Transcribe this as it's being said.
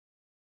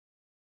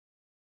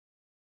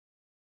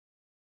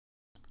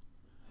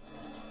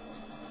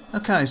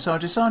Okay, so I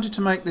decided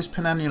to make this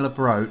penannular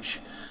brooch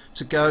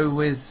to go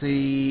with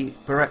the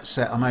barrette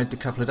set I made a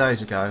couple of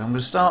days ago. I'm going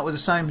to start with the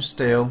same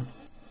steel,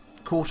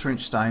 1/4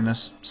 inch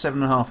stainless,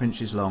 7.5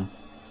 inches long.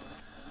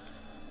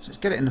 So let's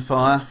get it in the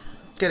fire,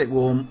 get it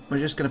warm. We're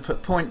just going to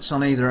put points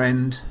on either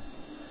end,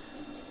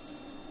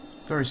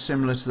 very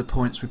similar to the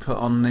points we put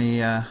on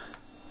the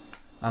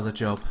other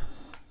job.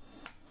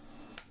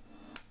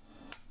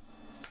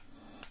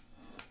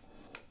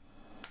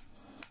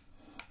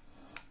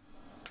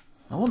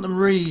 I want them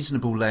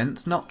reasonable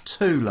length, not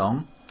too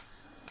long,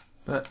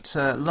 but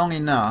long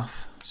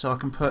enough so I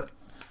can put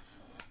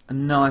a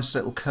nice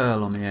little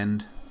curl on the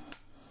end.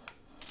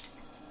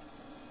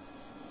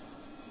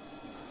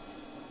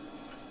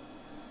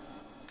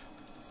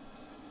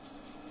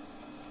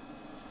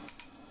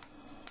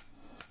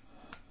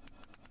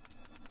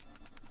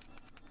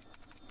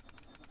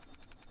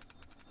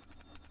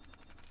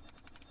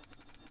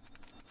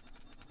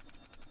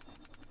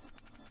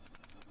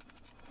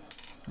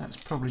 That's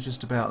probably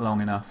just about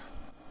long enough.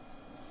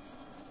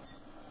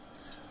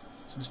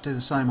 So let's do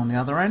the same on the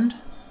other end.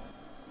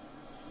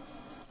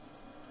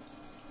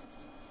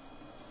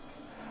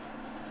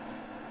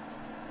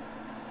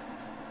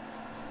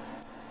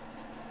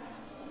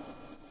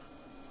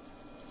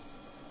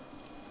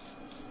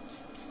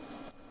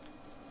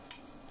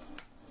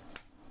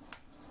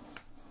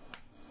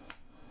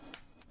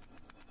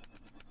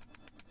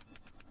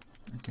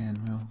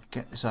 Again, we'll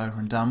get this over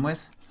and done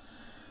with.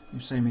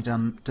 You've seen me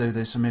do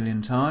this a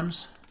million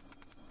times.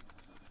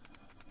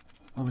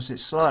 Obviously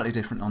it's slightly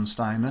different on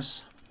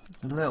stainless.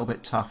 It's a little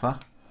bit tougher,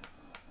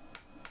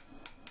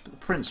 but the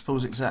principle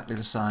is exactly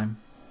the same.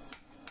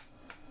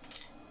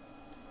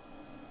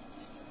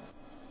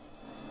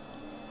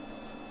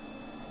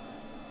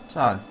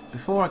 So,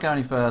 before I go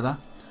any further,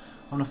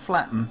 I'm going to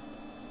flatten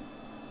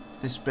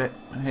this bit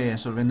here,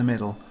 sort of in the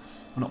middle.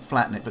 Well, not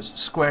flatten it, but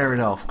square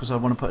it off, because I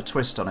want to put a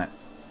twist on it.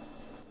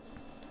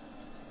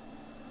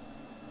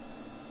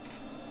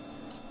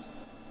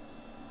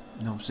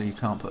 And obviously you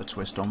can't put a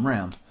twist on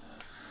round,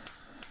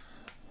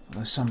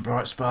 although some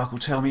bright spark will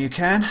tell me you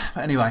can.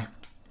 But anyway,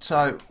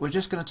 so we're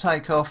just going to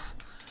take off,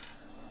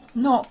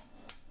 not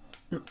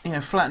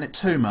flatten it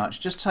too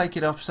much, just take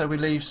it off so we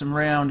leave some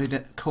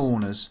rounded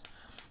corners,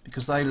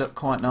 because they look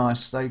quite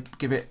nice. They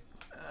give it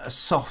a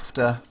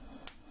softer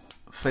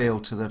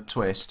feel to the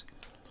twist.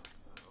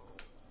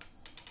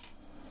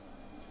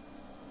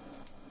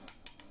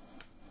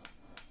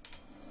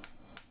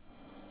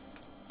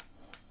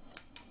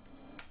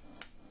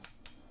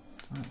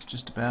 That's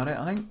just about it,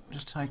 I think.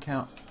 Just take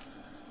out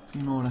a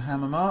few more of the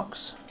hammer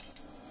marks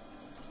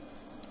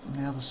on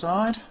the other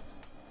side.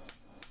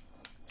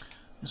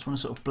 Just want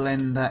to sort of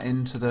blend that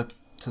into the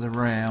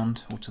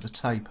round, or to the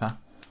taper,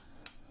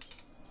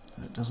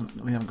 so it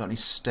doesn't. We haven't got any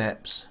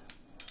steps.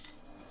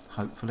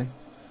 Hopefully,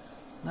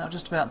 that'll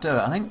just about do it.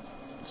 I think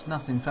it's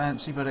nothing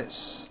fancy, but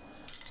it's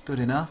good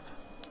enough.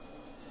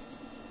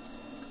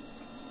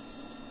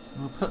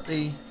 We'll put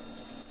the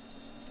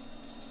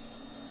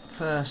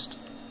first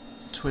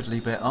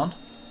twiddly bit on,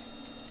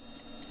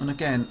 and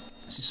again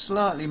this is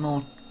slightly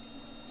more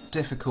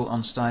difficult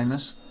on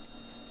stainless,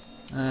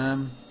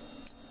 but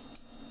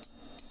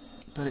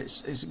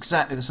it's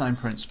exactly the same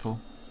principle.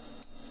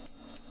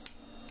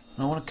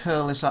 And I want to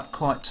curl this up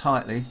quite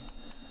tightly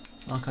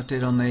like I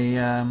did on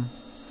the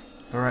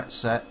barrette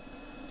set.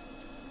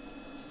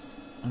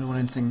 I don't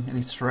want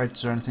any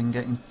threads or anything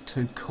getting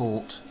too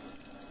caught.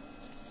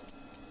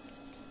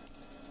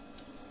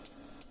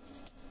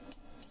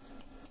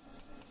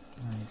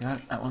 There you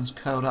go, that one's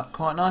curled up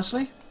quite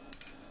nicely,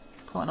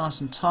 quite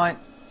nice and tight.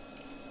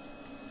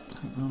 I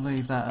think we'll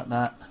leave that at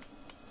that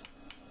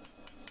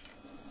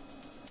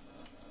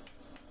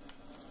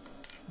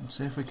and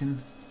see if we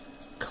can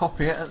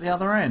copy it at the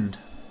other end.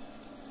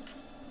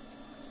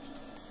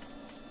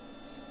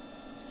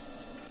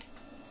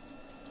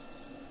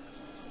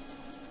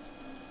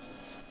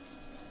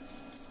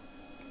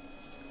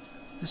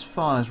 This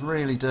fire's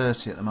really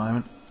dirty at the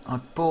moment. I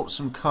bought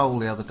some coal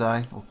the other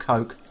day, or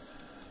coke.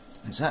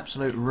 It's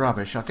absolute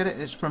rubbish. I get it.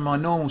 It's from my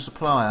normal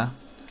supplier,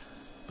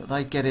 but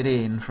they get it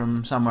in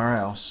from somewhere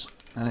else,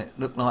 and it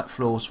looked like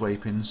floor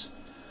sweepings.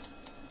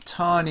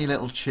 Tiny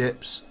little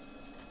chips,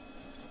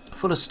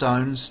 full of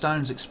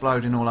stones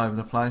exploding all over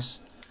the place,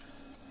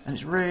 and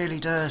it's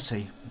really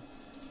dirty.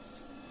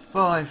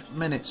 5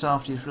 minutes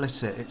after you've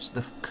lit it,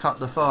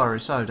 the fire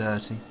is so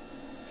dirty.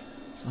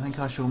 So I think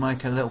I shall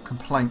make a little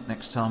complaint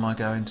next time I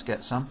go in to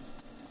get some.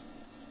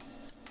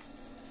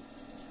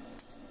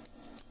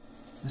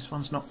 This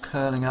one's not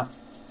curling up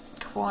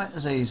quite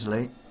as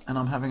easily, and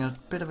I'm having a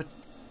bit of a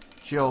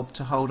job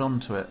to hold on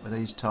to it with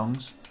these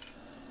tongs.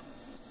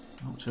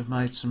 I ought to have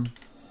made some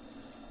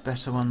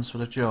better ones for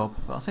the job,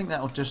 but I think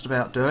that'll just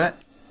about do it.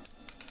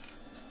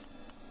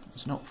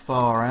 It's not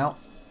far out.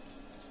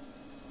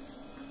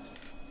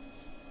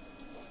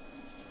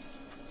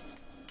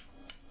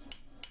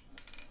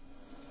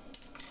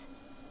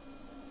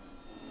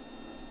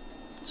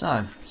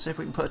 So, see if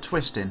we can put a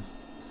twist in.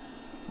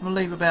 I'm going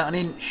to leave about 1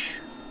 inch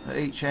at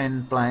each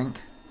end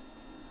blank,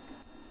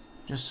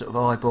 Just sort of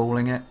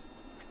eyeballing it.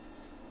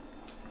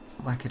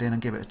 Whack it in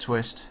and give it a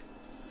twist.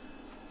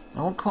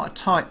 I want quite a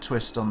tight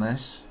twist on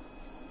this.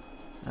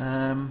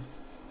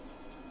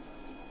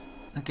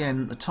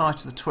 Again, the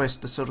tighter the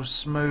twist, the sort of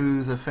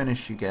smoother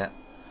finish you get.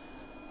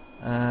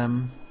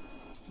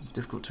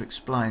 Difficult to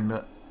explain,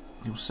 but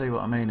you'll see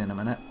what I mean in a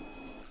minute.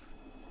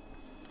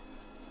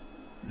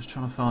 I'm just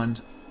trying to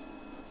find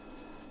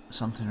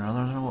something or other.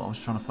 I don't know what I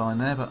was trying to find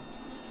there, but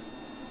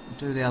I'll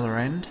do the other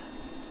end.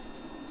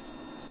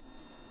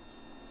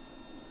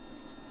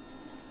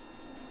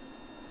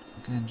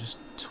 Again, just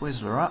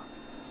twizzle her up.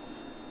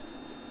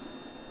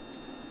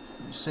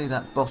 You see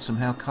that bottom,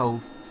 how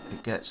cold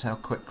it gets, how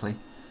quickly.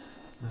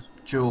 The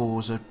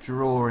jaws are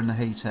drawing the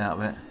heat out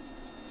of it.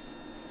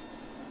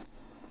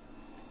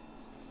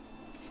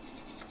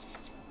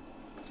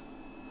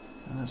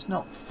 And it's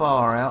not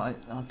far out.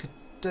 I could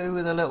do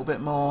with a little bit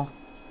more,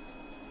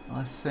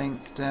 I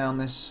think, down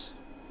this,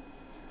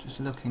 just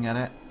looking at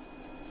it.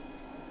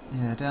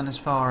 Yeah, down this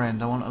far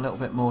end I want a little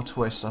bit more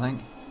twist, I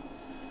think.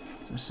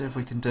 So let's see if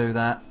we can do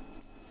that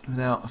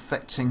without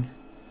affecting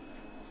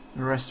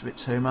the rest of it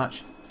too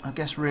much. I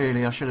guess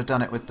really I should have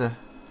done it with the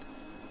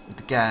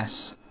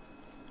gas,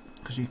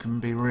 because you can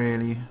be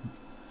really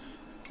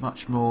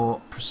much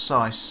more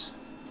precise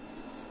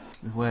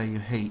with where you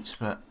heat,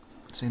 but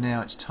see,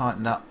 now it's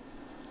tightened up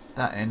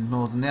that end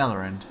more than the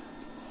other end.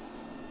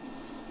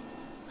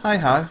 Hey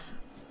ho.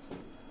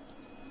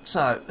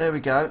 So there we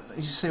go.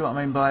 You see what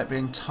I mean by it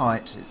being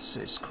tight.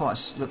 It's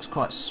quite, looks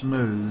quite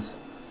smooth.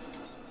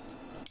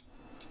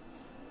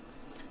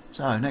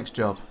 So next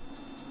job,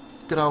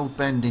 good old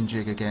bending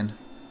jig again.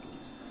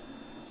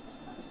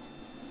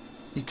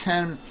 You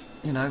can,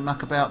 you know,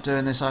 muck about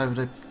doing this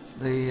over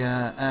the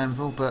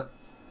anvil, but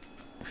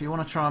if you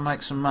want to try and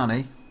make some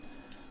money,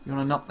 you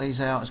want to knock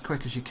these out as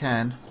quick as you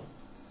can.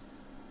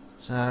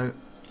 So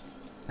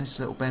this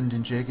little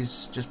bending jig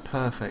is just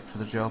perfect for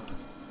the job.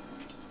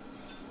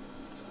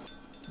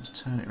 Just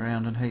turn it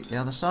around and heat the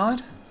other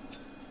side.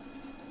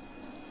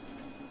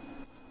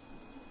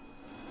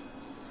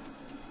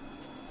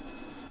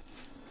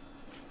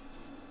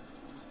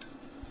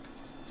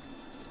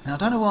 Now I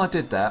don't know why I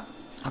did that.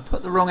 I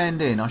put the wrong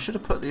end in. I should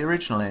have put the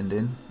original end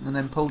in and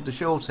then pulled the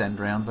short end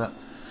round, but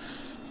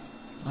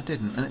I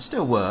didn't, and it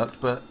still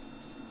worked, but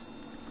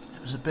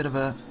it was a bit of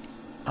a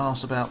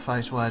arse about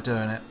face way of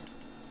doing it.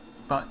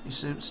 But you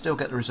still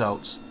get the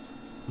results.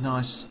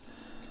 Nice,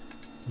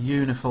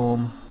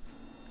 uniform,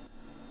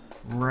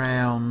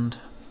 round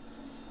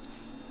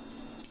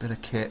bit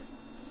of kit.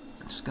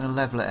 Just going to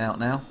level it out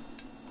now.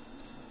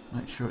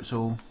 Make sure it's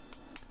all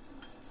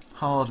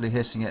hardly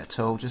hitting it at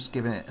all. Just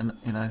giving it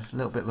a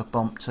little bit of a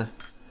bump to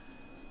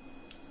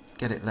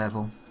get it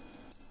level.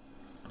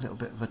 A little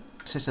bit of a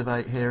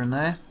titivate here and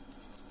there.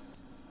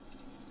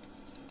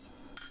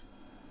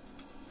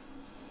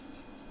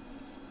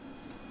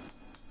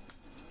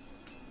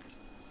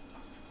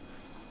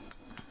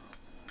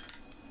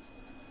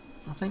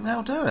 I think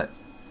that'll do it.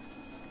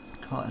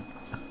 Quite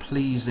a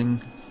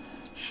pleasing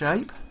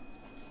shape.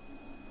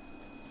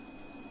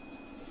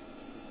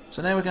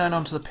 So now we're going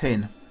on to the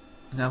pin.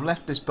 Now I've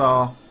left this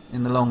bar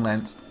in the long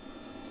length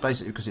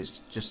basically because it's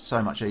just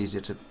so much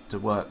easier to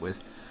work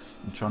with.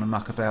 I'm trying to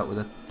muck about with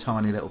a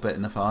tiny little bit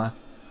in the fire.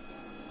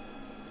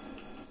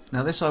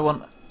 Now this, I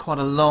want quite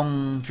a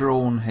long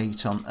drawn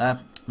heat on,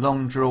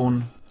 long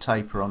drawn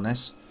taper on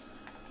this.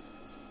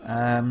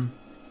 I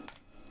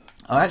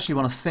actually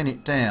want to thin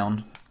it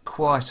down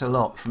quite a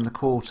lot from the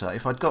quarter.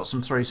 If I'd got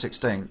some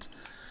 3/16,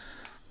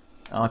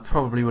 I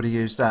probably would have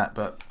used that,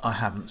 but I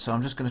haven't. So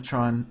I'm just going to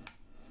try and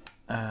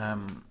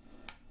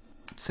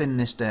thin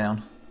this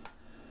down.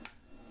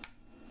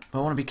 But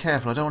I want to be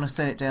careful. I don't want to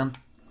thin it down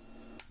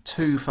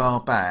too far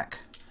back,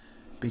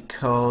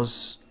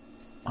 because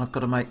I've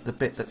got to make the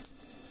bit that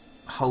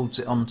holds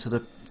it onto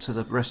the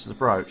rest of the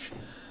brooch,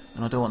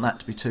 and I don't want that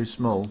to be too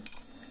small.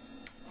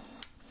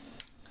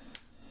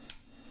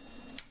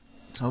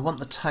 So I want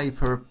the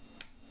taper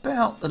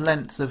about the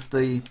length of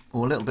the,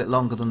 or a little bit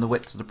longer than the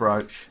width of the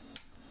brooch,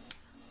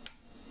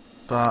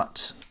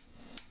 but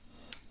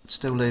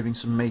still leaving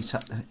some meat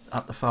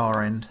up the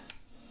far end.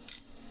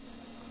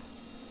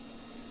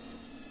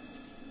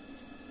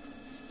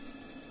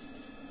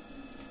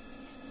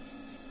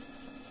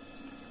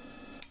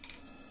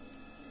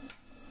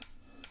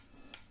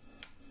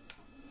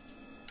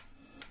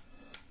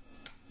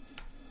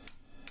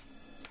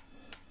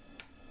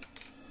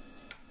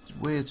 It's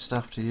weird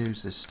stuff to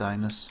use, this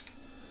stainless.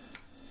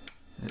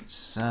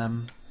 It's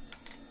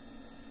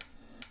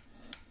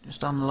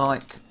just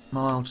unlike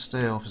mild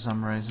steel for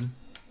some reason.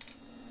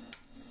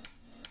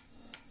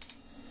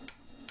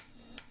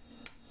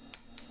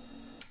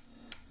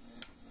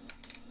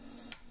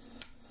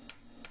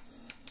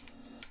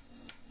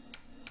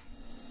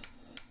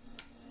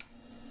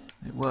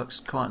 It works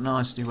quite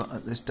nicely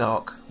at this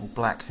dark or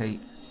black heat.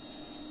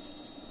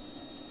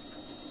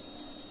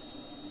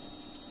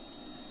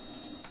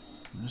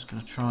 I'm just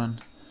going to try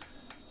and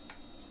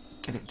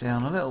get it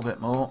down a little bit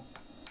more.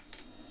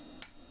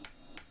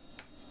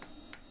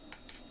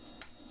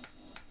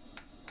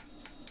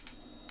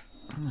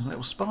 There's a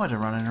little spider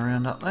running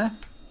around up there.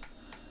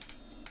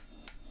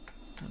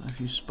 Don't know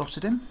if you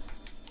spotted him.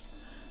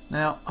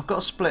 Now I've got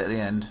a split at the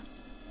end.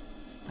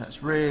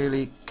 That's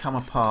really come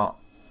apart,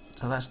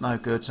 so that's no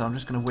good, so I'm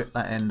just going to whip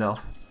that end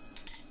off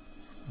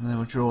and then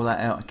we'll draw that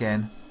out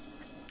again.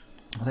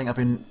 I think I've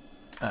been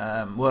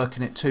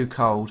working it too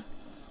cold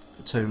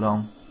for too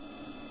long,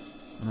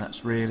 and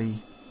that's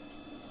really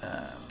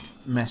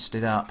messed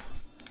it up.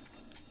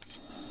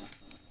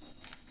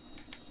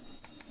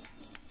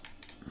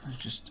 Let's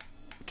just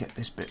get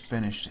this bit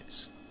finished.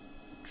 It's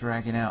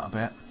dragging out a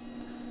bit.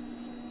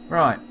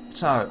 Right,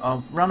 so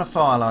I've run a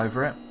file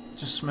over it,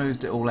 just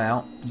smoothed it all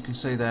out. You can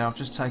see there I've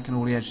just taken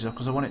all the edges off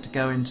because I want it to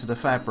go into the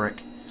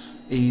fabric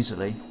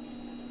easily.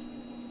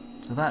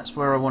 So that's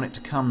where I want it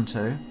to come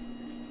to.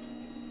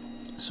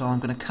 So I'm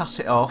going to cut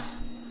it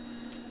off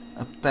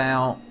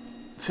about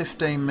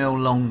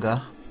 15mm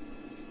longer.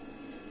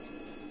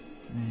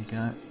 There you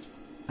go.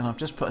 And I've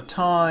just put a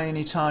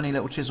tiny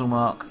little chisel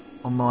mark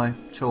on my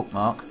chalk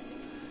mark,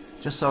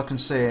 just so I can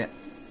see it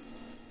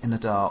in the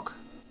dark.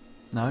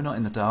 No, not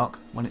in the dark,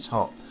 when it's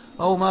hot.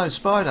 Oh no,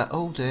 spider!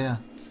 Oh dear.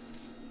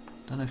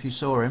 Don't know if you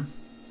saw him.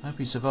 I hope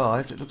he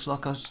survived. It looks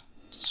like I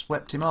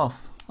swept him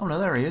off. Oh no,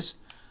 there he is.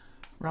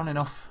 Running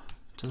off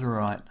to the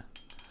right.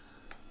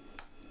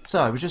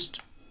 So we're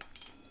just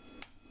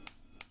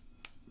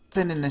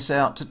thinning this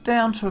out to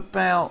down to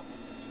about,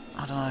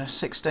 I don't know,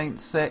 1/16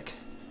 thick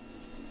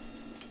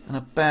and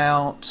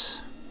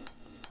about,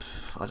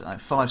 I don't know,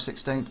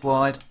 5/16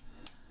 wide.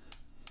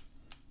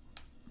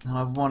 And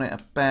I want it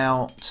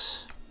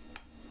about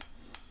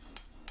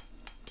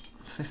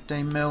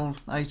 15mm,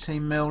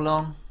 18mm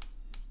long,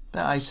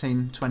 about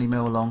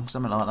 18-20mm long,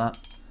 something like that.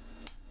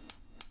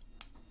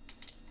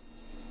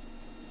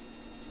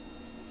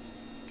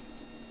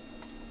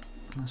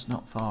 That's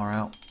not far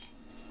out.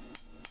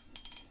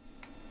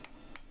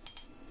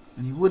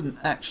 And you wouldn't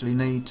actually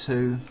need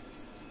to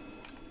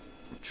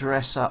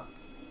dress up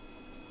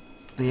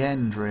the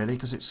end really,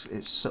 because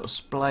it's sort of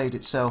splayed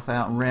itself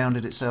out and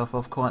rounded itself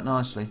off quite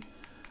nicely.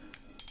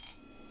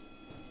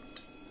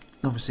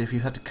 Obviously if you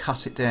had to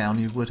cut it down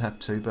you would have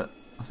to, but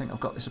I think I've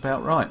got this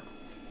about right,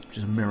 which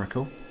is a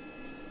miracle.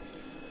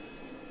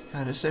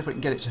 Okay, let's see if we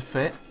can get it to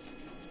fit.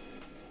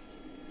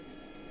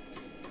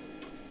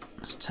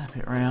 Let's tap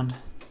it around.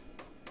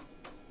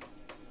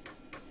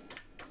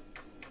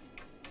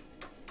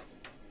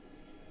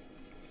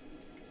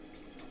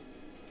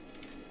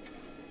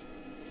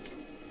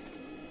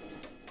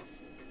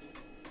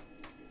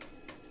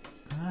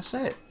 And that's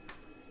it.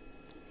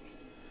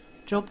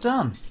 Job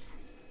done.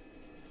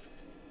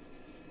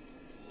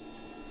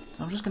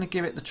 So I'm just going to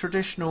give it the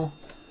traditional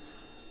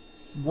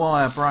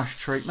wire brush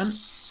treatment,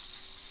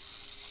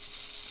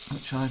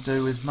 which I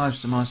do with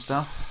most of my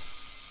stuff.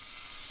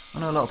 I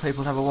know a lot of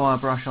people have a wire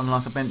brush on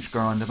like a bench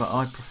grinder, but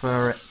I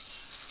prefer it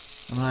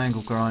on an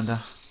angle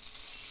grinder.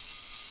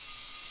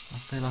 I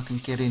feel I can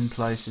get in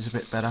places a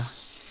bit better.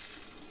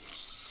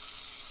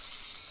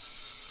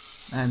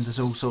 And there's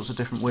all sorts of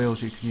different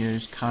wheels you can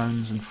use,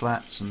 cones and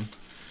flats and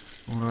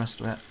all the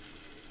rest of it.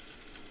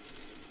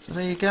 So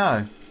there you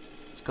go.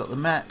 It's got the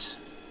matte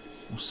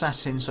or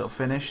satin sort of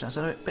finish. That's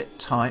a bit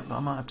tight, but I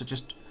might have to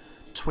just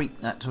tweak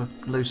that to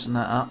loosen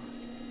that up.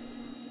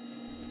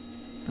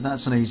 But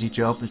that's an easy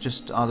job. You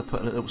just either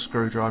put a little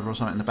screwdriver or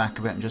something in the back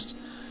of it and just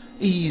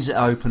ease it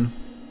open.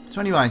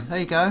 So anyway, there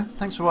you go.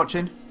 Thanks for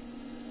watching.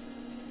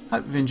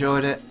 Hope you've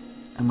enjoyed it,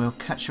 and we'll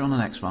catch you on the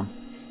next one.